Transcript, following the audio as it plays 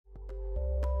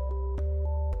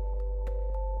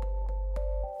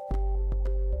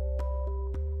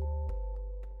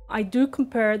I do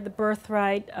compare the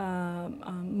birthright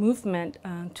movement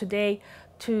today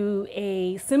to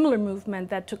a similar movement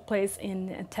that took place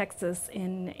in Texas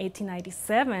in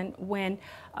 1897 when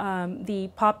the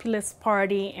Populist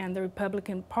Party and the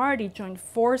Republican Party joined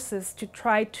forces to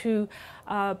try to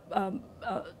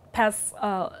pass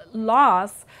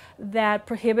laws that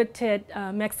prohibited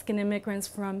Mexican immigrants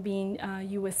from being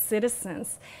U.S.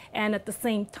 citizens. And at the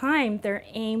same time, their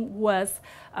aim was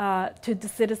to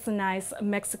decitizenize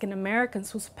Mexican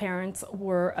Americans whose parents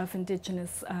were of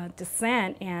indigenous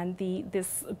descent. And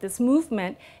this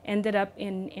movement ended up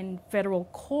in federal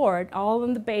court, all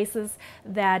on the basis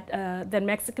that, that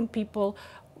Mexican people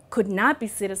could not be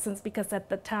citizens because at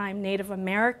the time Native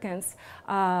Americans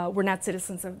were not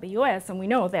citizens of the U.S. and we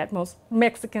know that most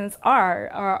Mexicans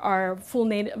are full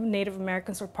Native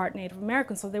Americans or part Native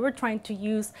Americans. So they were trying to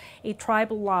use a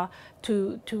tribal law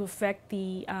to affect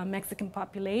the Mexican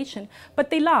population,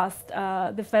 but they lost.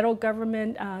 The federal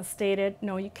government stated,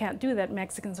 no, you can't do that.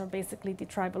 Mexicans are basically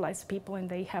detribalized people and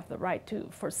they have the right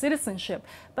for citizenship.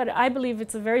 But I believe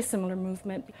it's a very similar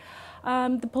movement.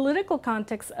 The political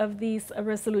context of these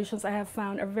resolutions I have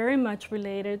found are very much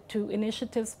related to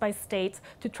initiatives by states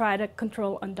to try to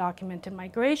control undocumented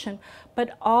migration,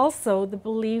 but also the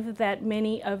belief that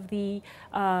many of the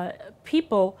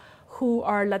people who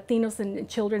are Latinos and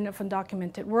children of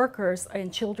undocumented workers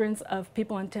and children of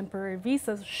people on temporary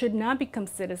visas should not become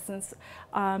citizens,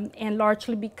 and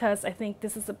largely because I think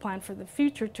this is a plan for the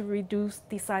future to reduce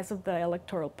the size of the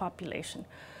electoral population.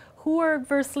 Who are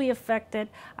adversely affected?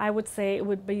 I would say it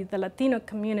would be the Latino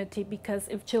community, because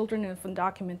if children of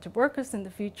undocumented workers in the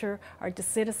future are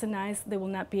decitizenized, they will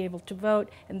not be able to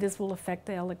vote, and this will affect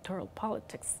the electoral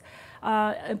politics.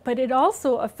 But it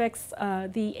also affects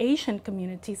the Asian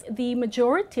communities. The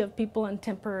majority of people on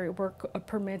temporary work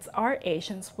permits are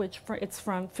Asians, which it's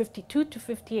from 52 to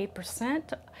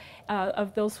 58%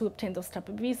 of those who obtain those type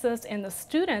of visas, and the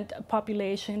student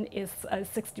population is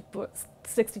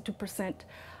 62%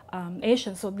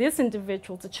 Asian. So these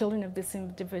individuals, the children of these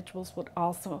individuals, would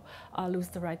also lose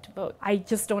the right to vote. I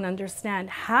just don't understand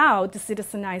how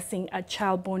decitizenizing a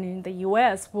child born in the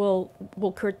U.S. will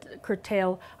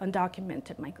curtail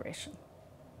undocumented migration.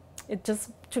 It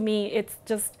just, to me, it's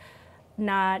just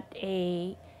not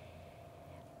a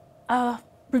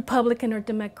Republican or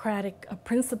Democratic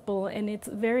principle, and it's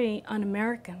very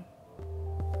un-American.